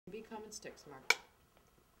become and sticks, Mark.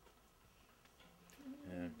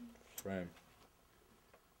 And frame.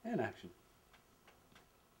 And action.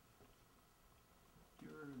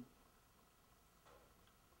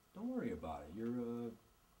 Don't worry about it. You're a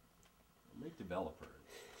late developer.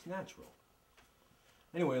 It's natural.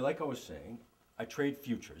 Anyway, like I was saying, I trade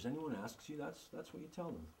futures. Anyone asks you, that's what you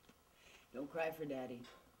tell them. Don't cry for Daddy.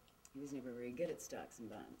 He was never very good at stocks and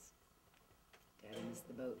bonds. Daddy missed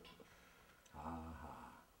the boat. Ha ha.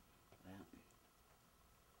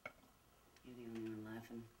 Well, you're the only one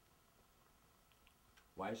laughing.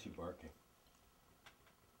 Why is he barking?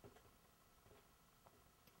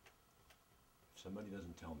 If somebody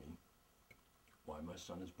doesn't tell me why my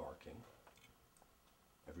son is barking,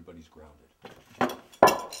 everybody's grounded. I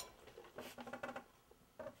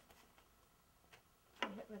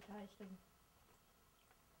hypnotized him.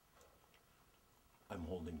 I'm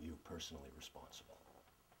holding you personally responsible.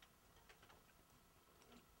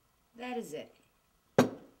 That is it.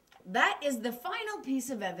 That is the final piece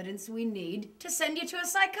of evidence we need to send you to a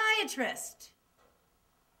psychiatrist.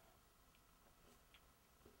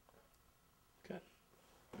 Okay.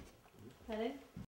 That it?